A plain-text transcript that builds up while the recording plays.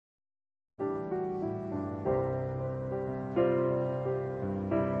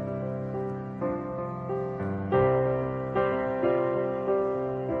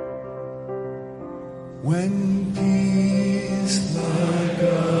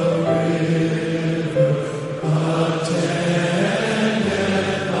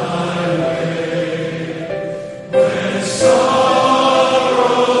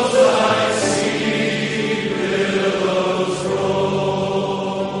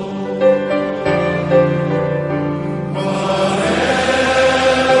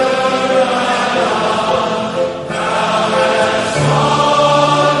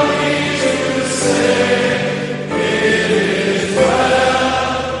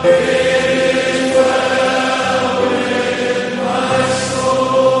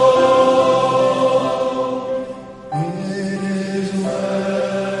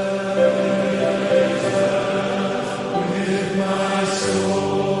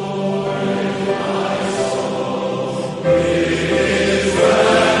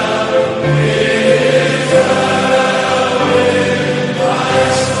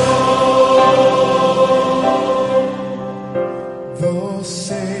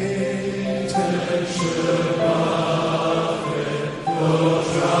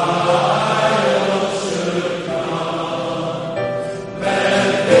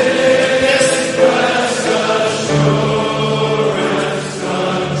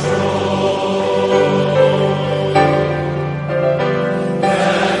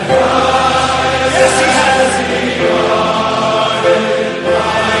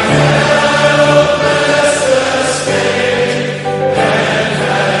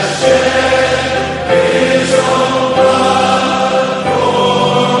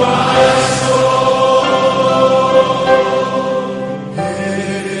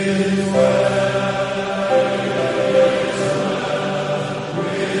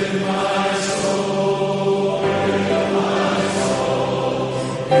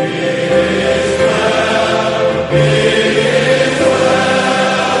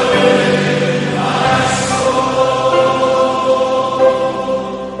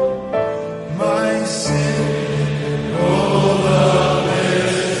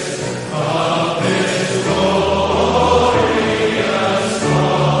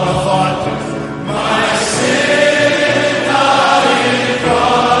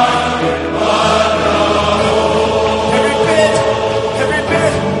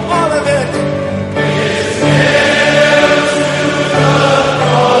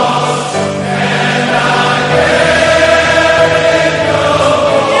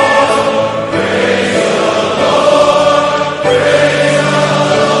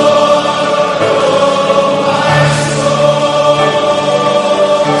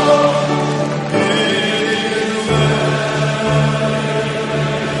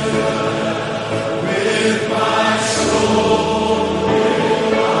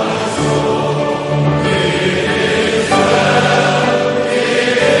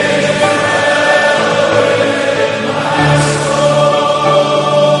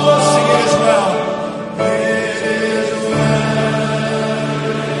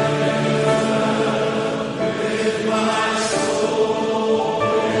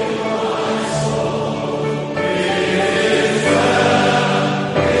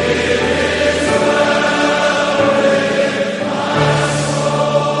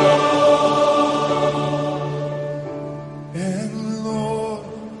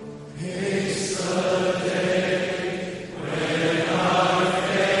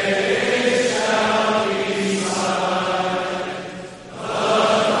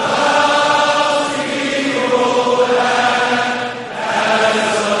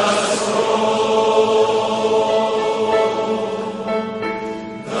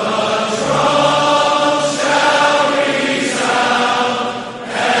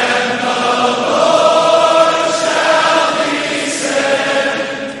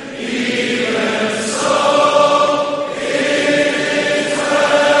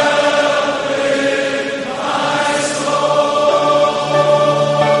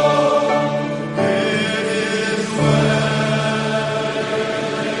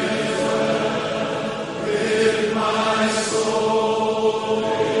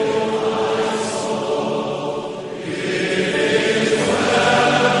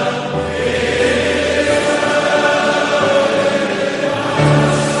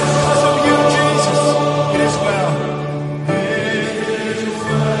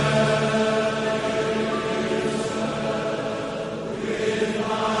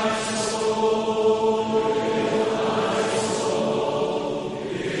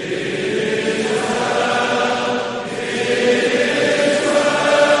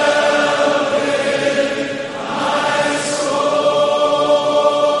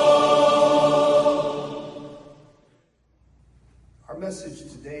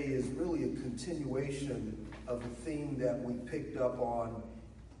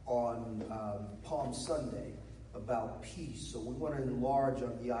Palm Sunday about peace. So we want to enlarge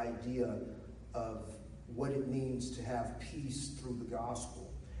on the idea of what it means to have peace through the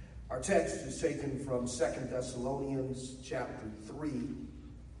gospel. Our text is taken from 2 Thessalonians chapter 3.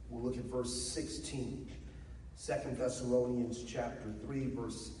 We'll look at verse 16. 2 Thessalonians chapter 3,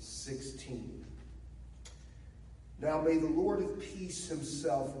 verse 16. Now may the Lord of peace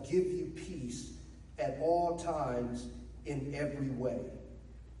himself give you peace at all times in every way.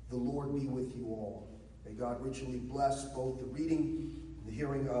 The Lord be with you all. May God richly bless both the reading and the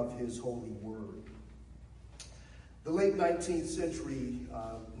hearing of his holy word. The late 19th century,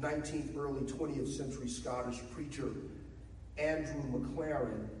 19th, early 20th century Scottish preacher Andrew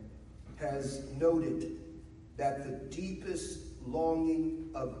McLaren has noted that the deepest longing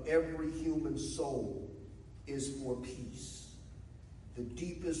of every human soul is for peace. The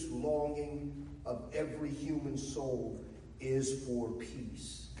deepest longing of every human soul is for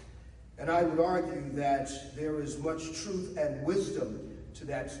peace. And I would argue that there is much truth and wisdom to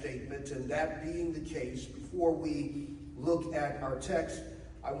that statement, and that being the case, before we look at our text,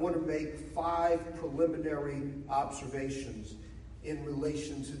 I want to make 5 preliminary observations in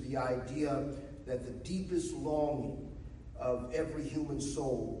relation to the idea that the deepest longing of every human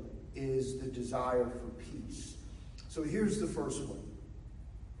soul is the desire for peace. So here's the first one.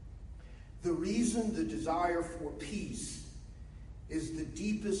 The reason the desire for peace is the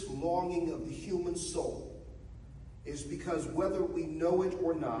deepest longing of the human soul is because, whether we know it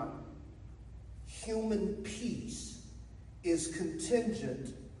or not, human peace is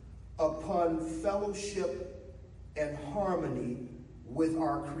contingent upon fellowship and harmony with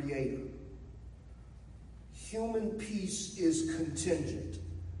our Creator. Human peace is contingent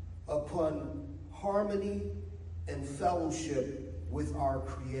upon harmony and fellowship with our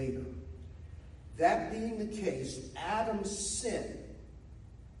Creator. That being the case, Adam's sin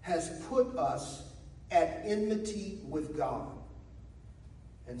has put us at enmity with God.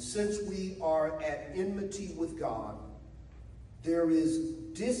 And since we are at enmity with God, there is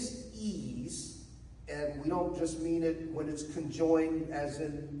dis-ease, and we don't just mean it when it's conjoined as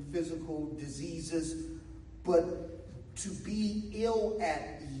in physical diseases, but to be ill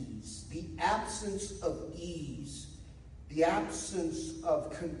at ease, the absence of ease, the absence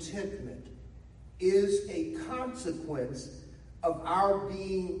of contentment, is a consequence of our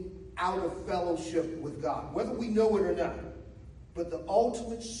being out of fellowship with God, whether we know it or not. But the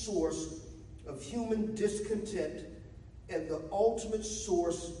ultimate source of human discontent and the ultimate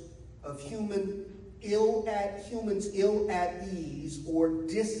source of humans ill at ease or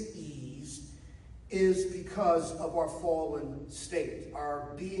dis-ease is because of our fallen state,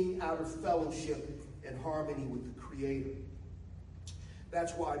 our being out of fellowship and harmony with the Creator.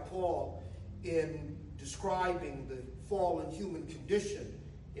 That's why Paul, in describing the fallen human condition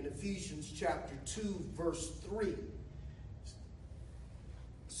in Ephesians chapter 2, verse 3,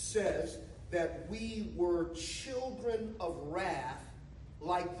 says that we were children of wrath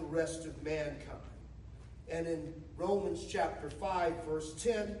like the rest of mankind. And in Romans chapter 5, verse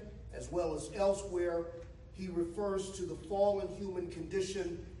 10, as well as elsewhere, he refers to the fallen human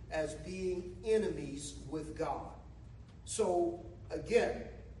condition as being enemies with God. So, again,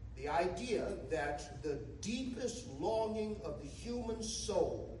 the idea that the deepest longing of the human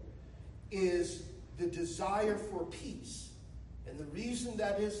soul is the desire for peace. And the reason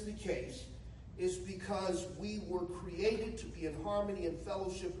that is the case is because we were created to be in harmony and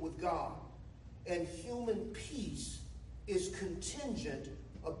fellowship with God. And human peace is contingent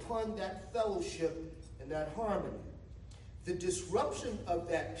upon that fellowship and that harmony. The disruption of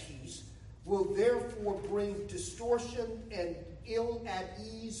that peace will therefore bring distortion and ill at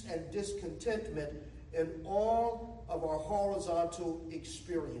ease and discontentment in all of our horizontal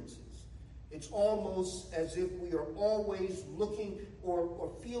experiences. It's almost as if we are always looking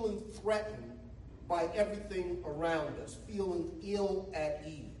or feeling threatened by everything around us, feeling ill at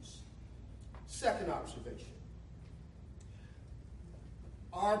ease. Second observation.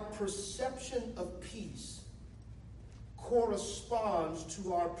 Our perception of peace corresponds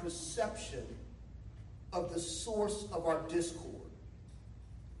to our perception of the source of our discord.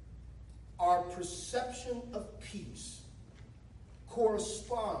 Our perception of peace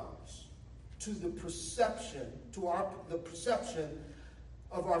corresponds to the perception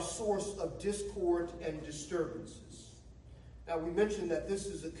of our source of discord and disturbances. Now, we mentioned that this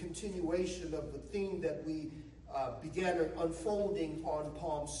is a continuation of the theme that we began unfolding on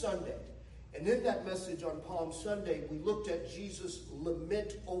Palm Sunday. And in that message on Palm Sunday, we looked at Jesus'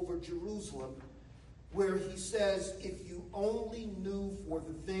 lament over Jerusalem, where he says, if you only knew for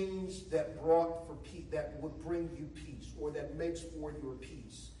the things that brought for peace, that would bring you peace, or that makes for your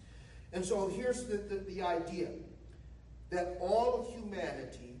peace. And so here's the idea, that all of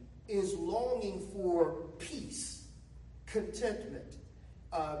humanity is longing for peace, contentment,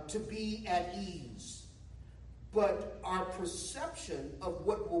 to be at ease. But our perception of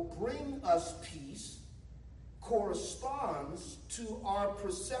what will bring us peace corresponds to our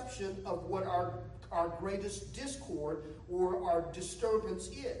perception of what our greatest discord or our disturbance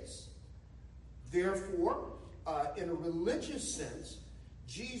is. Therefore, in a religious sense,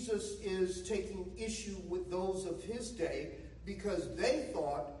 Jesus is taking issue with those of his day because they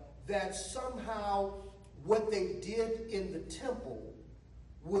thought that somehow what they did in the temple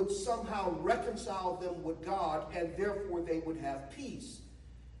would somehow reconcile them with God, and therefore they would have peace.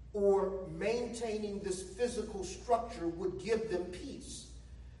 Or maintaining this physical structure would give them peace.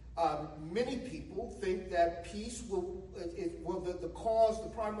 Many people think that peace the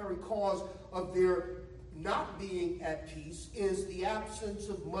primary cause of their not being at peace is the absence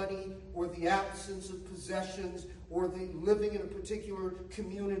of money or the absence of possessions or the living in a particular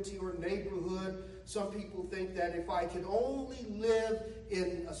community or neighborhood. Some people think that if I can only live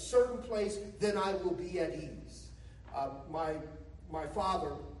in a certain place, then I will be at ease. My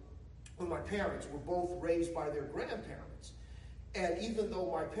father and my parents were both raised by their grandparents. And even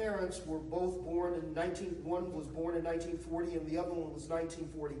though my parents were both born in one was born in 1940 and the other one was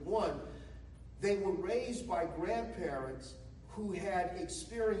 1941, they were raised by grandparents who had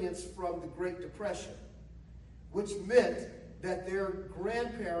experience from the Great Depression, which meant that their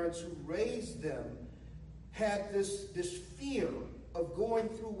grandparents who raised them had this fear of going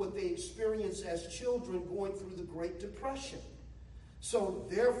through what they experienced as children going through the Great Depression. So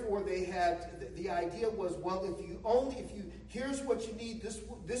therefore they had, the idea was, well, here's what you need,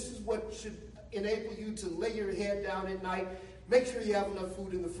 this is what should enable you to lay your head down at night, make sure you have enough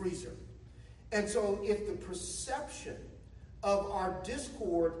food in the freezer. And so if the perception of our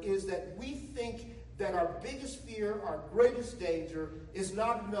discord is that we think that our biggest fear, our greatest danger is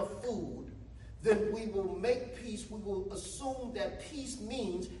not enough food, then we will make peace, we will assume that peace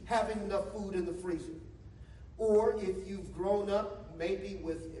means having enough food in the freezer. Or if you've grown up maybe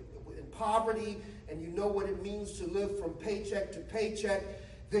in poverty and you know what it means to live from paycheck to paycheck,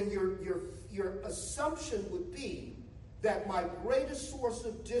 then your assumption would be that my greatest source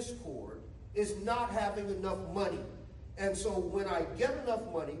of discord is not having enough money. And so when I get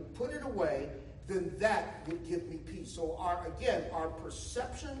enough money, put it away, then that would give me peace. So our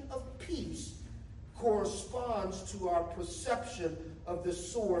perception of peace corresponds to our perception of the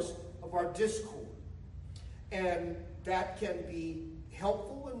source of our discord. And that can be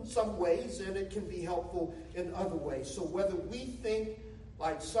helpful in some ways, and it can be helpful in other ways. So whether we think,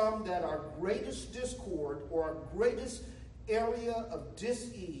 like some, that our greatest discord or our greatest area of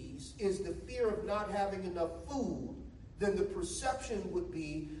dis-ease is the fear of not having enough food, then the perception would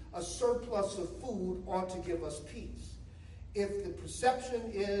be a surplus of food ought to give us peace. If the perception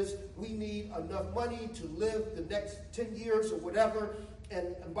is we need enough money to live the next 10 years or whatever,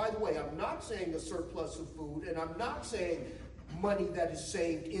 and by the way, I'm not saying a surplus of food, and I'm not saying money that is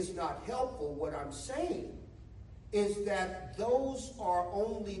saved is not helpful. What I'm saying is that those are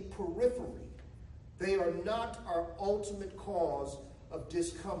only periphery. They are not our ultimate cause of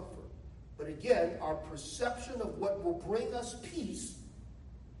discomfort. But again, our perception of what will bring us peace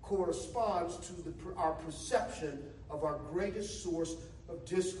corresponds to our perception of our greatest source of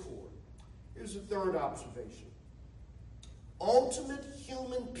discord. Here's a third observation. Ultimate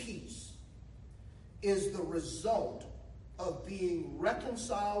human peace is the result of being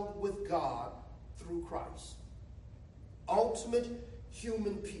reconciled with God through Christ. Ultimate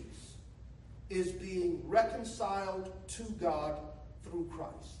human peace is being reconciled to God through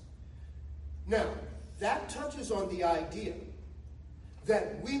Christ. Now, that touches on the idea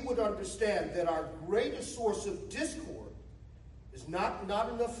that we would understand that our greatest source of discord is not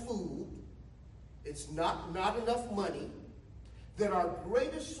enough food, it's not enough money, that our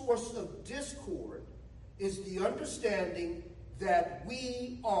greatest source of discord is the understanding that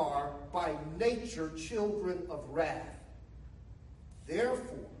we are by nature children of wrath.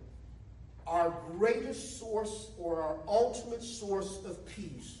 Therefore, our greatest source or our ultimate source of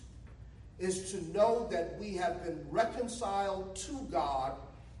peace is to know that we have been reconciled to God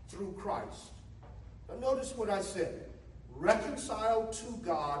through Christ. Now notice what I said. Reconciled to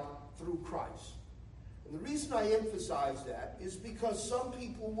God through Christ. And the reason I emphasize that is because some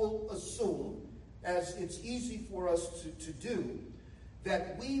people will assume, as it's easy for us to do,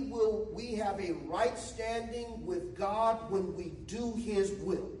 that we have a right standing with God when we do His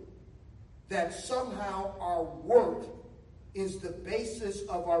will. That somehow our work is the basis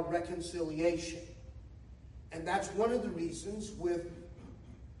of our reconciliation. And that's one of the reasons with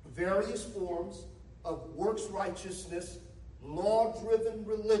various forms of works righteousness, law-driven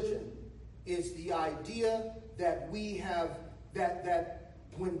religion, is the idea that we have, that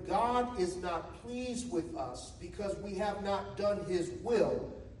when God is not pleased with us because we have not done His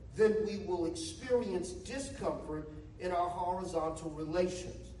will, then we will experience discomfort in our horizontal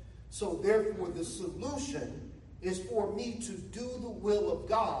relations. So therefore the solution is for me to do the will of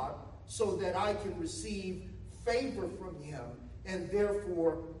God so that I can receive favor from Him and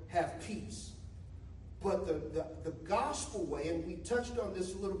therefore have peace. But the gospel way, and we touched on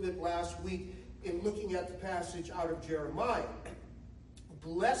this a little bit last week in looking at the passage out of Jeremiah,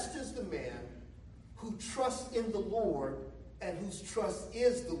 blessed is the man who trusts in the Lord and whose trust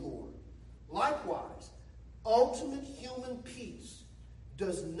is the Lord. Likewise, ultimate human peace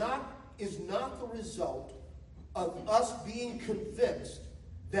is not the result of us being convinced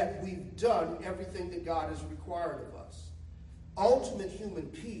that we've done everything that God has required of us. Ultimate human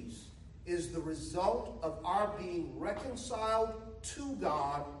peace is the result of our being reconciled to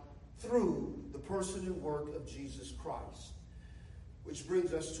God through the person and work of Jesus Christ. Which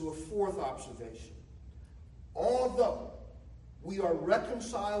brings us to a fourth observation. Although we are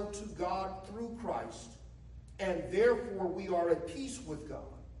reconciled to God through Christ, and therefore we are at peace with God,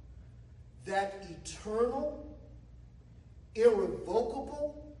 that eternal,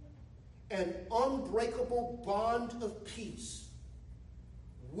 irrevocable, and unbreakable bond of peace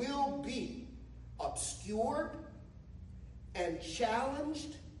will be obscured and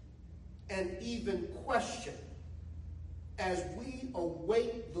challenged and even questioned as we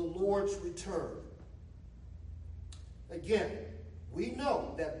await the Lord's return. Again, we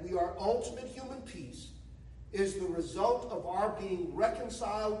know that our ultimate human peace is the result of our being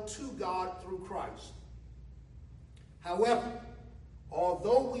reconciled to God through Christ. However,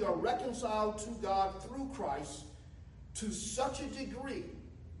 although we are reconciled to God through Christ to such a degree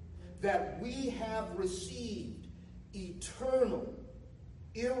that we have received eternal,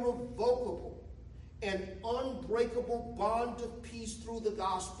 irrevocable, and unbreakable bond of peace through the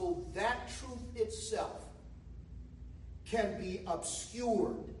gospel, that truth itself can be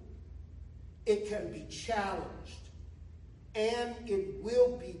obscured, it can be challenged, and it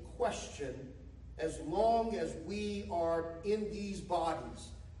will be questioned as long as we are in these bodies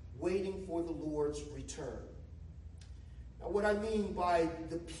waiting for the Lord's return. Now, what I mean by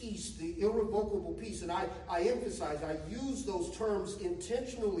the peace, the irrevocable peace, and I emphasize, I use those terms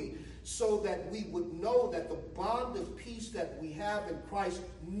intentionally so that we would know that the bond of peace that we have in Christ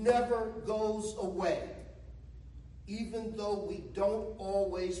never goes away, even though we don't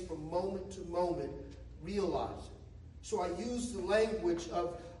always from moment to moment realize it. So I use the language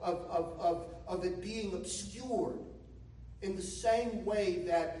of it being obscured in the same way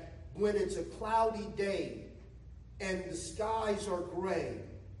that when it's a cloudy day and the skies are gray,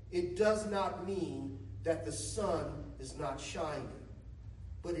 it does not mean that the sun is not shining.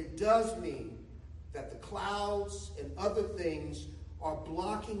 But it does mean that the clouds and other things are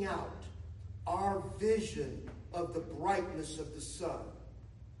blocking out our vision of the brightness of the sun.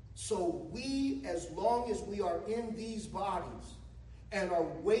 So we, as long as we are in these bodies and are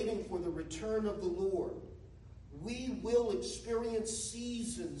waiting for the return of the Lord, we will experience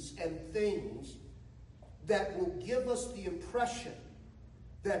seasons and things that will give us the impression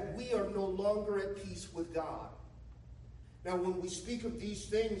that we are no longer at peace with God. Now, when we speak of these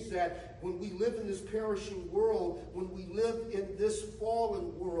things, that when we live in this perishing world, when we live in this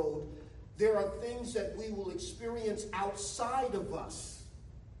fallen world, there are things that we will experience outside of us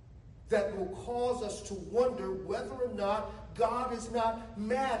that will cause us to wonder whether or not God is not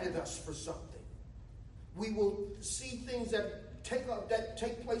mad at us for something. We will see things that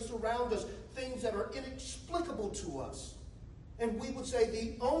take place around us, things that are inexplicable to us. And we would say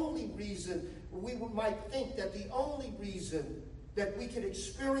the only reason, we might think that the only reason that we can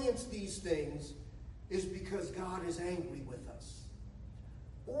experience these things is because God is angry with us.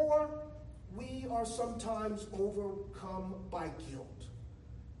 Or we are sometimes overcome by guilt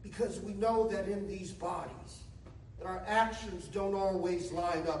because we know that in these bodies, that our actions don't always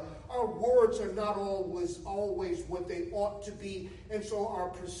line up. Our words are not always what they ought to be. And so our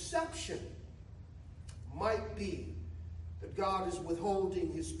perception might be that God is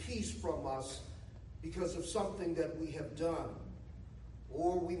withholding his peace from us because of something that we have done.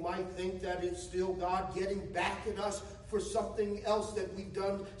 Or we might think that it's still God getting back at us for something else that we've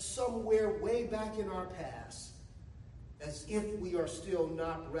done somewhere way back in our past, as if we are still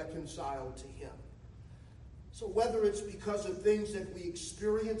not reconciled to him. So whether it's because of things that we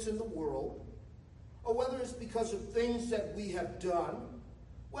experience in the world, or whether it's because of things that we have done,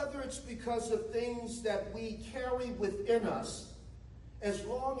 whether it's because of things that we carry within us, as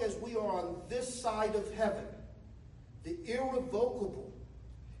long as we are on this side of heaven, the irrevocable,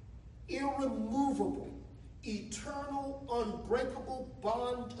 irremovable, eternal, unbreakable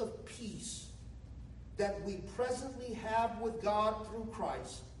bond of peace that we presently have with God through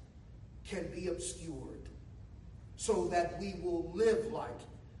Christ can be obscured, so that we will live like,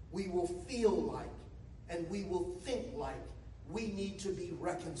 we will feel like, and we will think like we need to be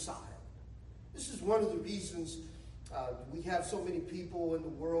reconciled. This is one of the reasons we have so many people in the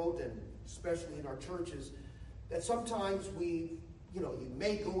world, and especially in our churches, that sometimes you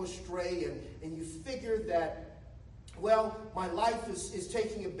may go astray and you figure that, well, my life is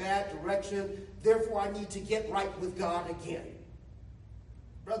taking a bad direction, therefore I need to get right with God again.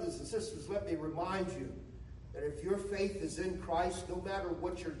 Brothers and sisters, let me remind you that if your faith is in Christ, no matter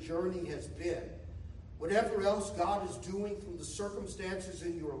what your journey has been, whatever else God is doing through the circumstances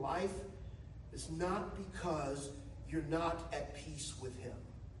in your life is not because you're not at peace with him.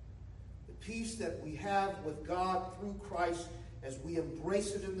 The peace that we have with God through Christ as we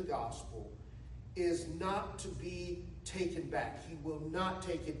embrace it in the gospel is not to be taken back. He will not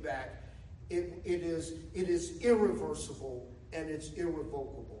take it back. It is irreversible and it's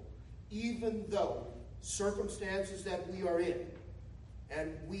irrevocable. Even though circumstances that we are in,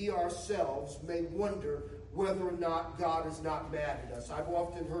 and we ourselves may wonder whether or not God is not mad at us. I've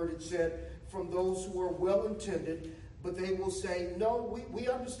often heard it said from those who are well-intended, but they will say, no, we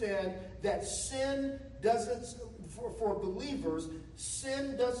understand that sin doesn't, for believers,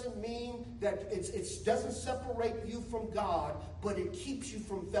 sin doesn't mean that it doesn't separate you from God, but it keeps you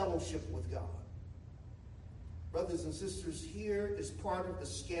from fellowship with God. Brothers and sisters, here is part of the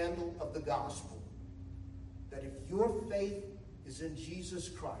scandal of the gospel, that if your faith is in Jesus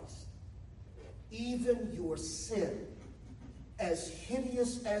Christ, even your sin, as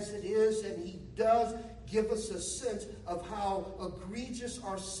hideous as it is, and he does give us a sense of how egregious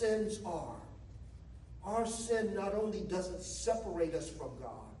our sins are, our sin not only doesn't separate us from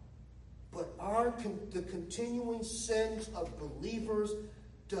God, but the continuing sins of believers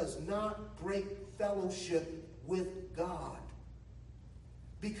does not break fellowship with God.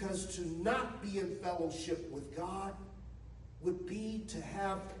 Because to not be in fellowship with God would be to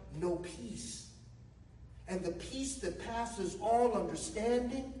have no peace. And the peace that passes all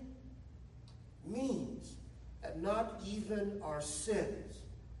understanding means that not even our sins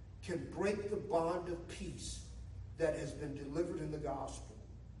can break the bond of peace that has been delivered in the gospel.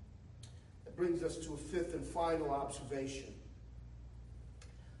 That brings us to a fifth and final observation.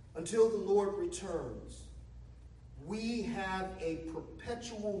 Until the Lord returns, we have a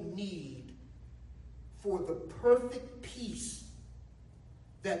perpetual need for the perfect peace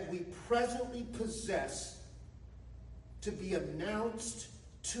that we presently possess to be announced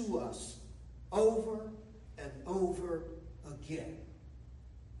to us over and over again.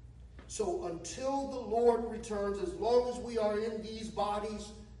 So until the Lord returns, as long as we are in these bodies,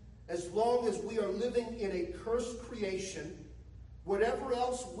 as long as we are living in a cursed creation, whatever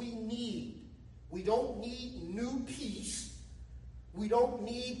else we need, we don't need new peace. We don't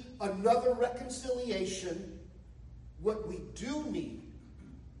need another reconciliation. What we do need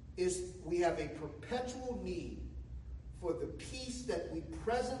is we have a perpetual need for the peace that we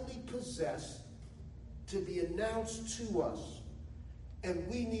presently possess to be announced to us. And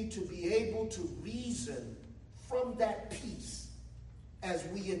we need to be able to reason from that peace as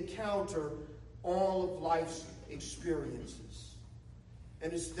we encounter all of life's experiences.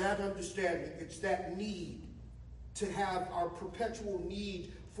 And it's that understanding, it's that need to have our perpetual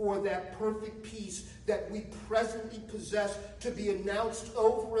need for that perfect peace that we presently possess to be announced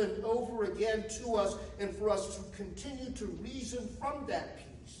over and over again to us, and for us to continue to reason from that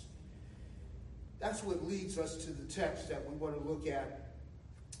peace. That's what leads us to the text that we want to look at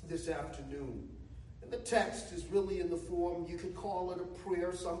this afternoon. And the text is really in the form, you could call it a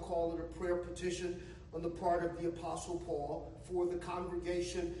prayer, some call it a prayer petition on the part of the Apostle Paul for the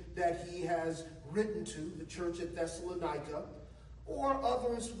congregation that he has written to, the church at Thessalonica. Or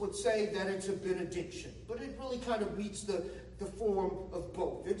others would say that it's a benediction. But it really kind of meets the form of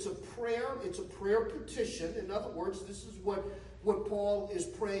both. It's a prayer petition. In other words, this is what Paul is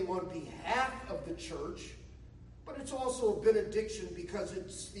praying on behalf of the church. But it's also a benediction because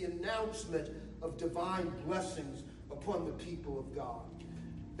it's the announcement of divine blessings upon the people of God.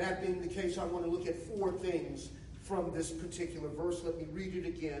 That being the case, I want to look at four things from this particular verse. Let me read it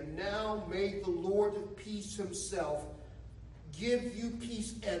again. Now may the Lord of peace himself give you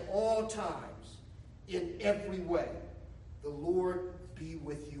peace at all times, in every way. The Lord be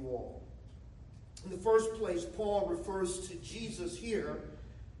with you all. In the first place, Paul refers to Jesus here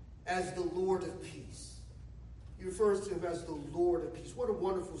as the Lord of peace. He refers to him as the Lord of peace. What a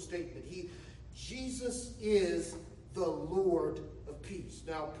wonderful statement. Jesus is the Lord of peace.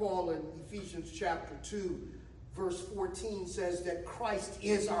 Now, Paul in Ephesians chapter 2, verse 14 says that Christ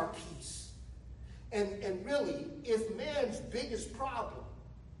is our peace. And really, if man's biggest problem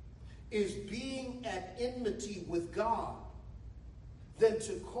is being at enmity with God, then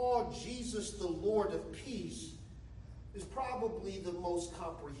to call Jesus the Lord of peace is probably the most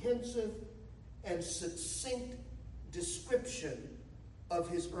comprehensive and succinct description of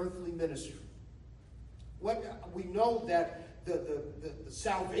his earthly ministry. We know that the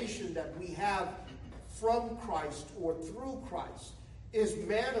salvation that we have from Christ or through Christ is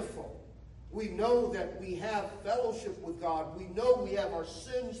manifold. We know that we have fellowship with God. We know we have our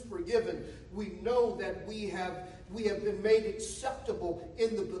sins forgiven. We know that we have been made acceptable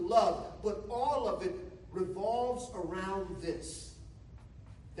in the beloved. But all of it revolves around this,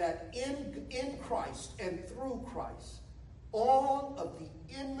 that in Christ and through Christ, all of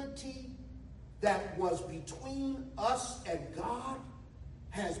the enmity that was between us and God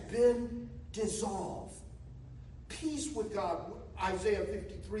has been dissolved. Peace with God. Isaiah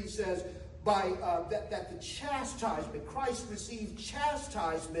 53 says, that the chastisement, Christ received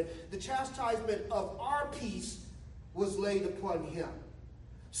chastisement, the chastisement of our peace was laid upon him.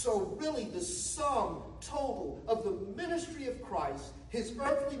 So really the sum total of the ministry of Christ, his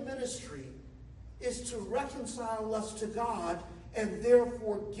earthly ministry, is to reconcile us to God and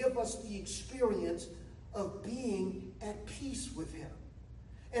therefore give us the experience of being at peace with him.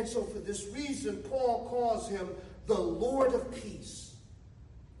 And so for this reason, Paul calls him the Lord of peace.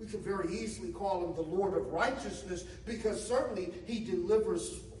 We could very easily call him the Lord of righteousness, because certainly he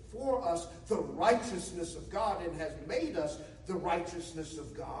delivers for us the righteousness of God and has made us the righteousness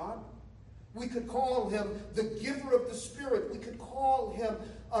of God. We could call him the giver of the Spirit. We could call him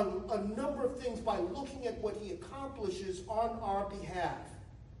a number of things by looking at what he accomplishes on our behalf.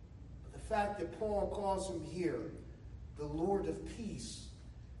 But the fact that Paul calls him here the Lord of peace,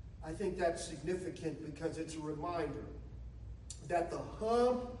 I think that's significant because it's a reminder that the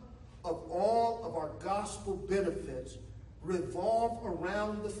hub of all of our gospel benefits revolve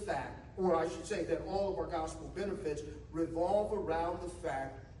around the fact, or I should say that all of our gospel benefits revolve around the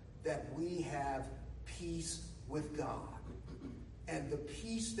fact that we have peace with God. And the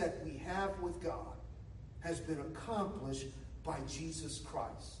peace that we have with God has been accomplished by Jesus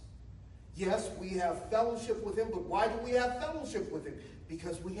Christ. Yes, we have fellowship with him, but why do we have fellowship with him?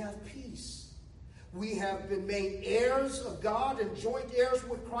 Because we have peace. We have been made heirs of God and joint heirs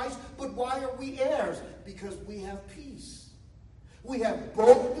with Christ, but why are we heirs? Because we have peace. We have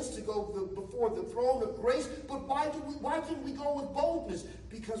boldness to go before the throne of grace, but why can we go with boldness?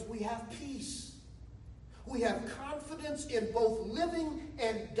 Because we have peace. We have confidence in both living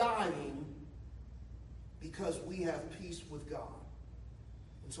and dying because we have peace with God.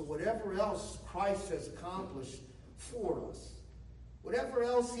 And so whatever else Christ has accomplished for us, whatever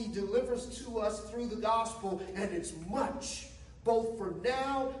else he delivers to us through the gospel, and it's much, both for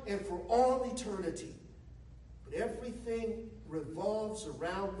now and for all eternity. But everything revolves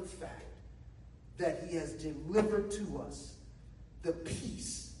around the fact that he has delivered to us the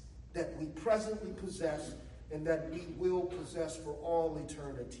peace that we presently possess and that we will possess for all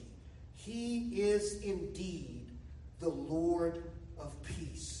eternity. He is indeed the Lord of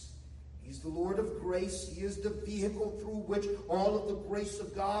peace. He's the Lord of grace. He is the vehicle through which all of the grace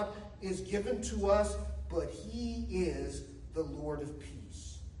of God is given to us, but he is the Lord of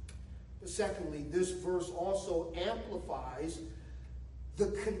peace. But secondly, this verse also amplifies the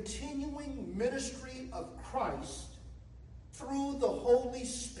continuing ministry of Christ through the Holy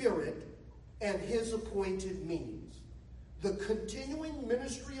Spirit and his appointed means. The continuing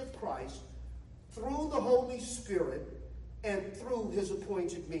ministry of Christ through the Holy Spirit and through his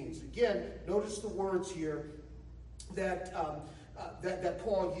appointed means. Again, notice the words here that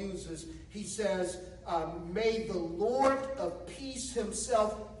Paul uses. He says, may the Lord of peace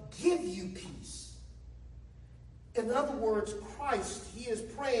himself give you peace. In other words, Christ, he is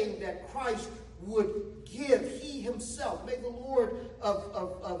praying that Christ would give, he himself, may the Lord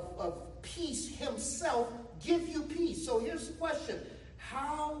of peace himself give you peace. So here's the question.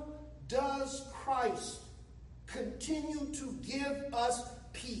 How does Christ continue to give us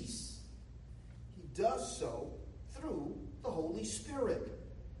peace? He does so through the Holy Spirit.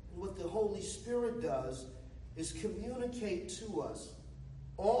 And what the Holy Spirit does is communicate to us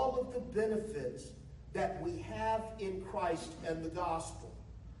all of the benefits that we have in Christ and the gospel.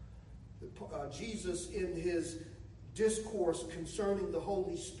 Jesus, in his discourse concerning the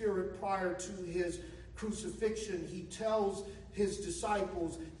Holy Spirit prior to his crucifixion, he tells his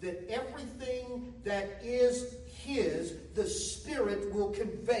disciples that everything that is his, the Spirit will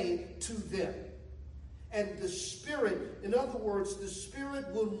convey to them. And the Spirit, in other words, the Spirit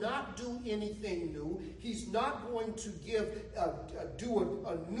will not do anything new. He's not going to do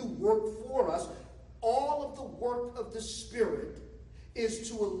a new work for us. All of the work of the Spirit is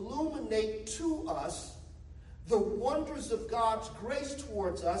to illuminate to us the wonders of God's grace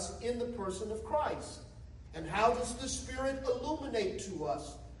towards us in the person of Christ. And how does the Spirit illuminate to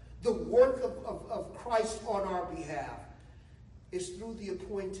us the work of Christ on our behalf? It's through the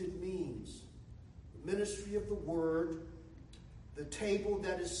appointed means. The ministry of the Word, the table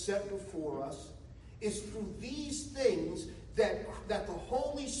that is set before us. It's through these things that the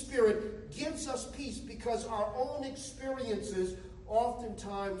Holy Spirit gives us peace, because our own experiences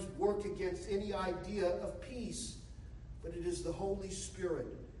oftentimes work against any idea of peace. But it is the Holy Spirit,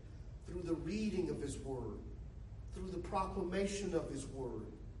 through the reading of his word, through the proclamation of his word.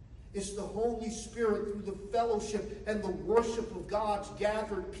 It's the Holy Spirit through the fellowship and the worship of God's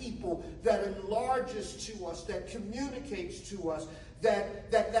gathered people that enlarges to us, that communicates to us,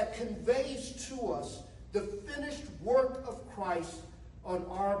 that conveys to us the finished work of Christ on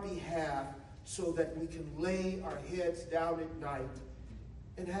our behalf so that we can lay our heads down at night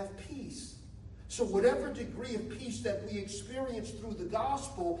and have peace. So whatever degree of peace that we experience through the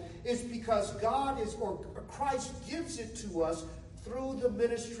gospel is because Christ gives it to us through the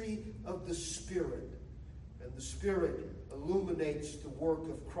ministry of the Spirit. And the Spirit illuminates the work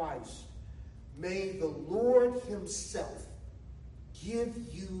of Christ. May the Lord himself give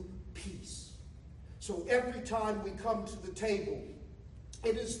you peace. So every time we come to the table,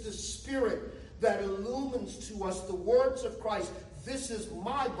 it is the Spirit that illumines to us the words of Christ. This is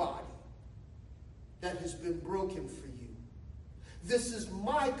my body that has been broken for you. This is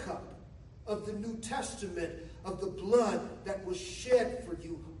my cup of the New Testament, of the blood that was shed for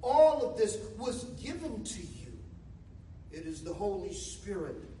you. All of this was given to you. It is the Holy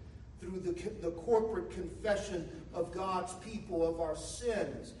Spirit through the corporate confession of God's people of our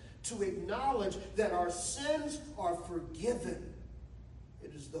sins to acknowledge that our sins are forgiven.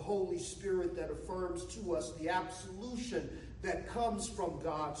 It is the Holy Spirit that affirms to us the absolution that comes from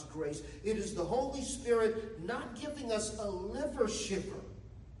God's grace. It is the Holy Spirit not giving us a liver shiver,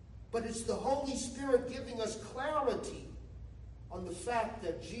 but it's the Holy Spirit giving us clarity on the fact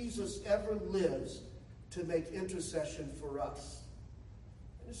that Jesus ever lives to make intercession for us.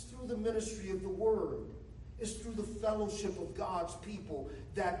 And it's through the ministry of the Word. It's through the fellowship of God's people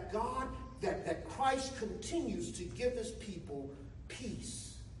that Christ continues to give his people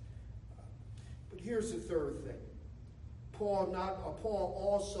peace. But here's the third thing. Paul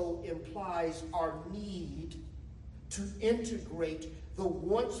also implies our need to integrate the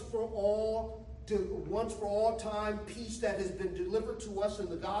once for all time peace that has been delivered to us in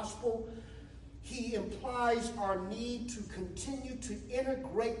the gospel. He implies our need to continue to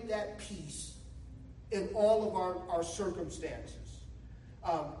integrate that peace in all of our circumstances.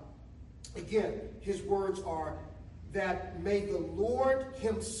 Again, his words are that may the Lord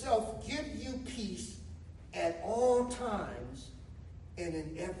himself give you peace at all times and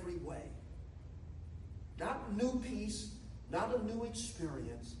in every way. Not new peace, not a new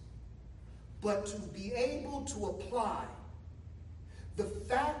experience, but to be able to apply the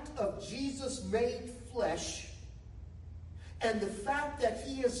fact of Jesus made flesh and the fact that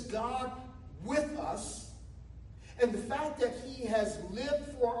he is God with us and the fact that he has lived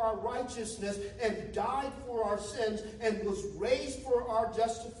for our righteousness and died for our sins and was raised for our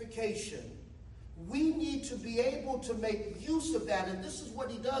justification. We need to be able to make use of that. And this is what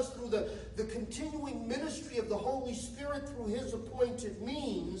he does through the continuing ministry of the Holy Spirit through his appointed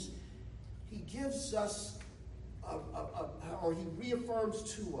means. He gives us, or he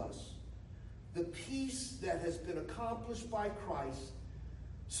reaffirms to us, the peace that has been accomplished by Christ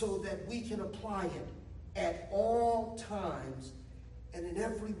so that we can apply it at all times and in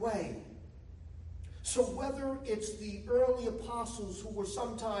every way. So whether it's the early apostles who were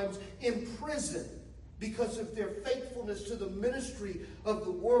sometimes imprisoned because of their faithfulness to the ministry of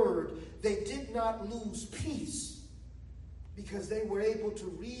the word, they did not lose peace because they were able to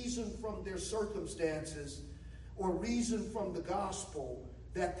reason from their circumstances or reason from the gospel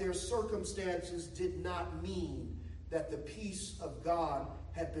that their circumstances did not mean that the peace of God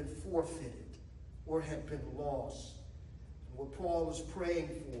had been forfeited or had been lost. And what Paul is praying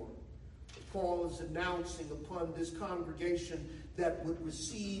for, Paul is announcing upon this congregation that would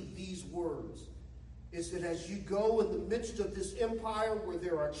receive these words, is that as you go in the midst of this empire where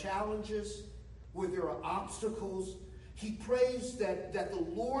there are challenges, where there are obstacles, he prays that the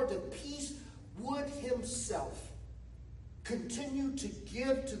Lord of peace would himself continue to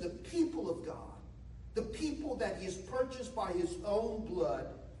give to the people of God, the people that he has purchased by his own blood,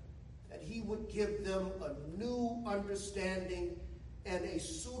 that he would give them a new understanding and a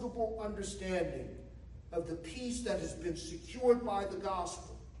suitable understanding of the peace that has been secured by the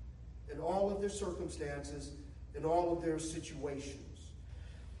gospel in all of their circumstances, in all of their situations.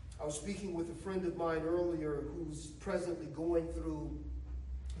 I was speaking with a friend of mine earlier who's presently going through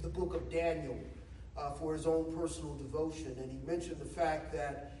the book of Daniel for his own personal devotion, and he mentioned the fact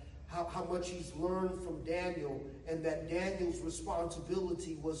that how much he's learned from Daniel, and that Daniel's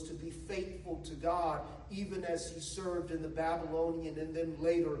responsibility was to be faithful to God even as he served in the Babylonian and then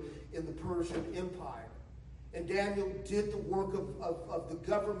later in the Persian Empire. And Daniel did the work of the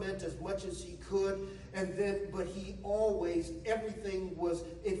government as much as he could, but he always,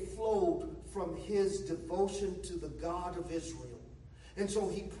 it flowed from his devotion to the God of Israel. And so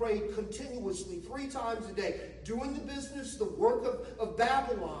he prayed continuously 3 times a day, doing the business, the work of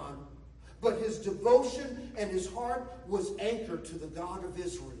Babylon, but his devotion and his heart was anchored to the God of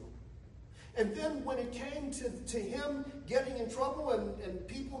Israel. And then when it came to him getting in trouble and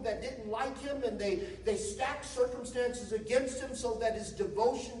people that didn't like him, and they stacked circumstances against him so that his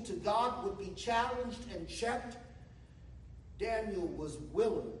devotion to God would be challenged and checked, Daniel was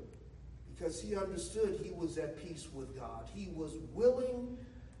willing, because he understood he was at peace with God. He was willing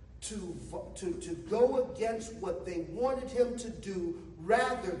to go against what they wanted him to do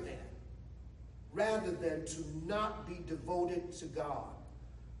rather than to not be devoted to God.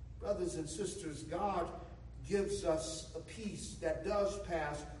 Brothers and sisters, God gives us a peace that does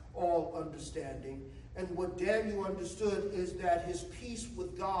pass all understanding. And what Daniel understood is that his peace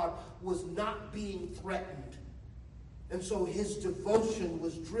with God was not being threatened. And so his devotion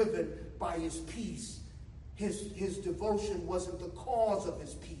was driven by his peace. His devotion wasn't the cause of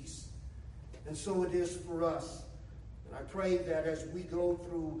his peace. And so it is for us. And I pray that as we go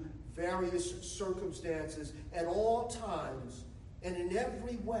through various circumstances at all times, and in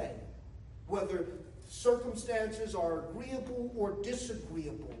every way, whether circumstances are agreeable or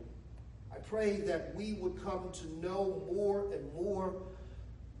disagreeable, I pray that we would come to know more and more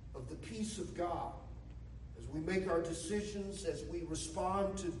of the peace of God as we make our decisions, as we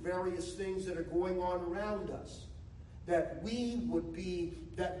respond to various things that are going on around us, that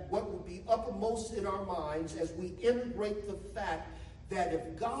what would be uppermost in our minds as we integrate the fact that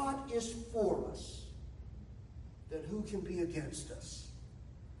if God is for us, then who can be against us?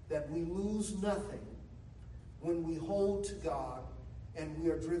 That we lose nothing when we hold to God and we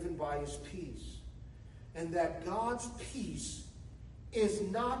are driven by his peace. And that God's peace is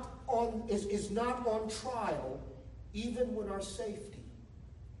not on trial even when our safety,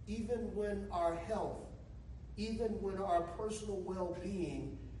 even when our health, even when our personal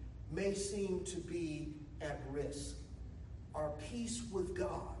well-being may seem to be at risk. Our peace with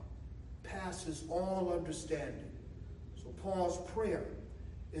God passes all understanding. So Paul's prayer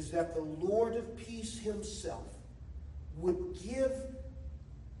is that the Lord of peace himself would give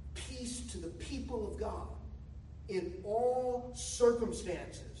peace to the people of God in all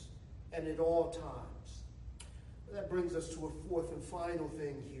circumstances and at all times. That brings us to a fourth and final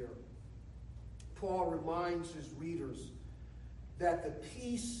thing here. Paul reminds his readers that the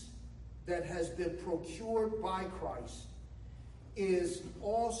peace that has been procured by Christ is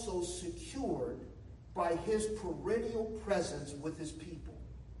also secured by his perennial presence with his people.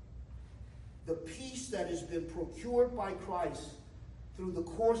 The peace that has been procured by Christ through the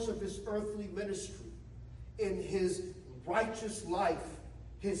course of his earthly ministry, in his righteous life,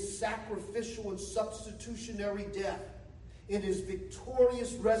 his sacrificial and substitutionary death, in his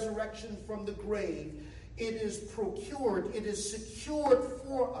victorious resurrection from the grave, it is procured, it is secured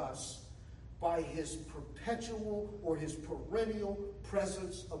for us by his perpetual or his perennial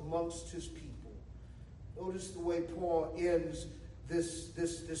presence amongst his people. Notice the way Paul ends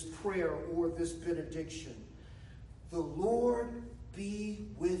this prayer or this benediction. The Lord be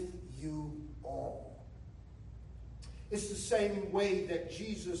with you all. It's the same way that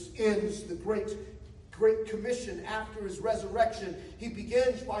Jesus ends the Great Commission after his resurrection. He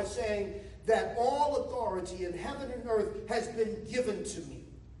begins by saying that all authority in heaven and earth has been given to me.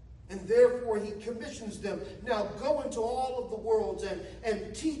 And therefore he commissions them. Now go into all of the worlds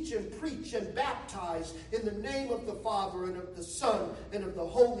and teach and preach and baptize in the name of the Father and of the Son and of the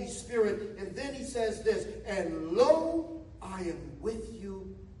Holy Spirit. And then he says this, and lo, I am with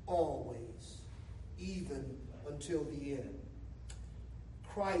you always, even until the end.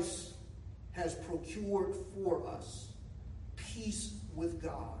 Christ has procured for us peace with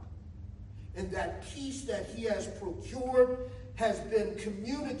God. And that peace that he has procured has been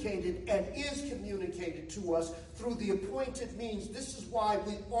communicated and is communicated to us through the appointed means. This is why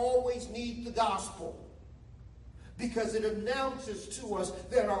we always need the gospel, because it announces to us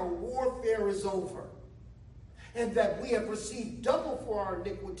that our warfare is over and that we have received double for our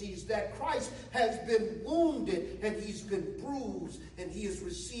iniquities, that Christ has been wounded and he's been bruised and he has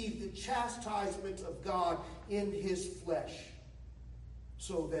received the chastisement of God in his flesh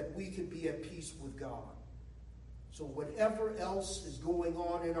so that we could be at peace with God. So whatever else is going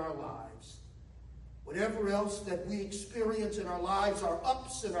on in our lives, whatever else that we experience in our lives, our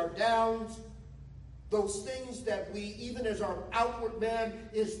ups and our downs, those things that we, even as our outward man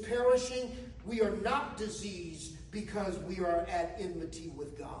is perishing, we are not diseased because we are at enmity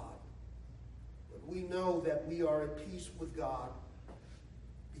with God. But we know that we are at peace with God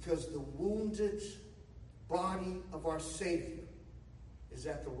because the wounded body of our Savior is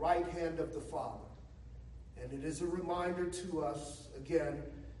at the right hand of the Father. And it is a reminder to us, again,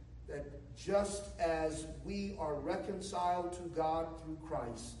 that just as we are reconciled to God through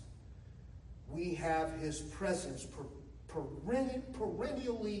Christ, we have his presence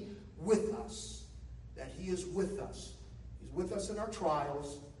perennially with us, that he is with us. He's with us in our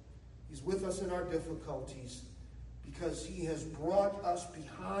trials. He's with us in our difficulties, because he has brought us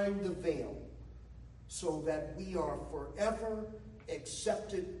behind the veil so that we are forever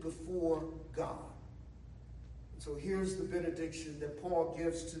accepted before God. And so here's the benediction that Paul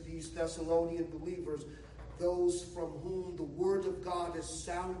gives to these Thessalonian believers, those from whom the word of God has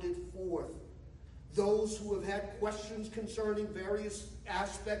sounded forth, those who have had questions concerning various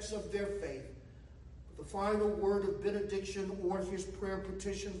aspects of their faith. But the final word of benediction or his prayer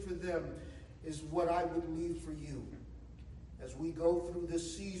petition for them is what I would leave for you as we go through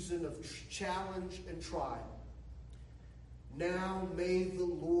this season of challenge and trial. Now may the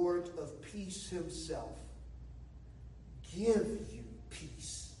Lord of peace himself give you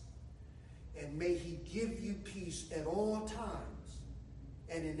peace. And may he give you peace at all times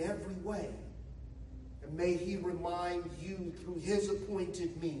and in every way. And may he remind you through his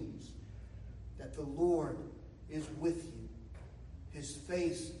appointed means that the Lord is with you. His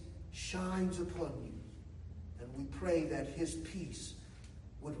face shines upon you. And we pray that his peace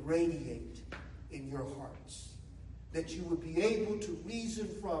would radiate in your hearts, that you would be able to reason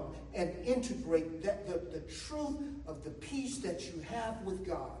from and integrate the truth of the peace that you have with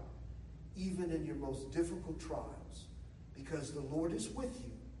God, even in your most difficult trials, because the Lord is with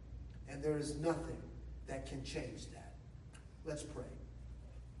you, and there is nothing that can change that. Let's pray.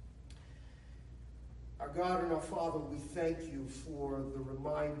 Our God and our Father, we thank you for the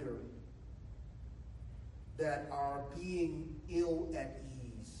reminder that our being ill at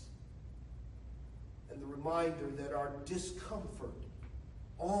ease, and the reminder that our discomfort,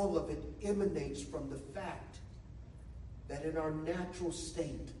 all of it emanates from the fact that in our natural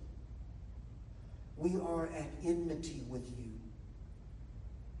state, we are at enmity with you.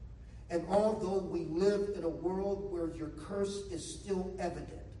 And although we live in a world where your curse is still evident,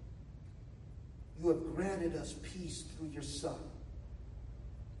 you have granted us peace through your Son.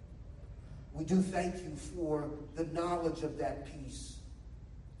 We do thank you for the knowledge of that peace,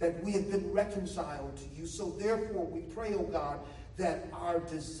 that we have been reconciled to you. So therefore we pray, oh God, that our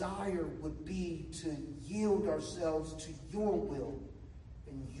desire would be to yield ourselves to your will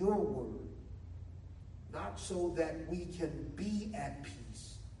and your word, not so that we can be at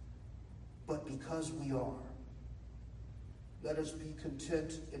peace, but because we are. Let us be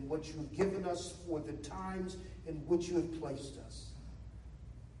content in what you have given us for the times in which you have placed us.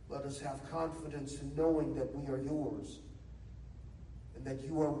 Let us have confidence in knowing that we are yours and that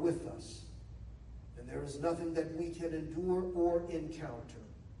you are with us. And there is nothing that we can endure or encounter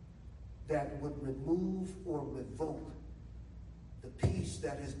that would remove or revoke the peace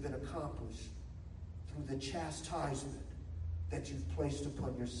that has been accomplished through the chastisement that you've placed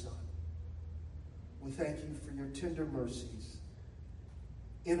upon your Son. We thank you for your tender mercies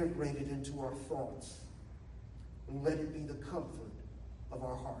integrated into our thoughts, and let it be the comfort of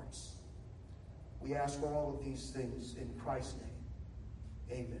our hearts. We ask all of these things in Christ's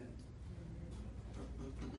name. Amen.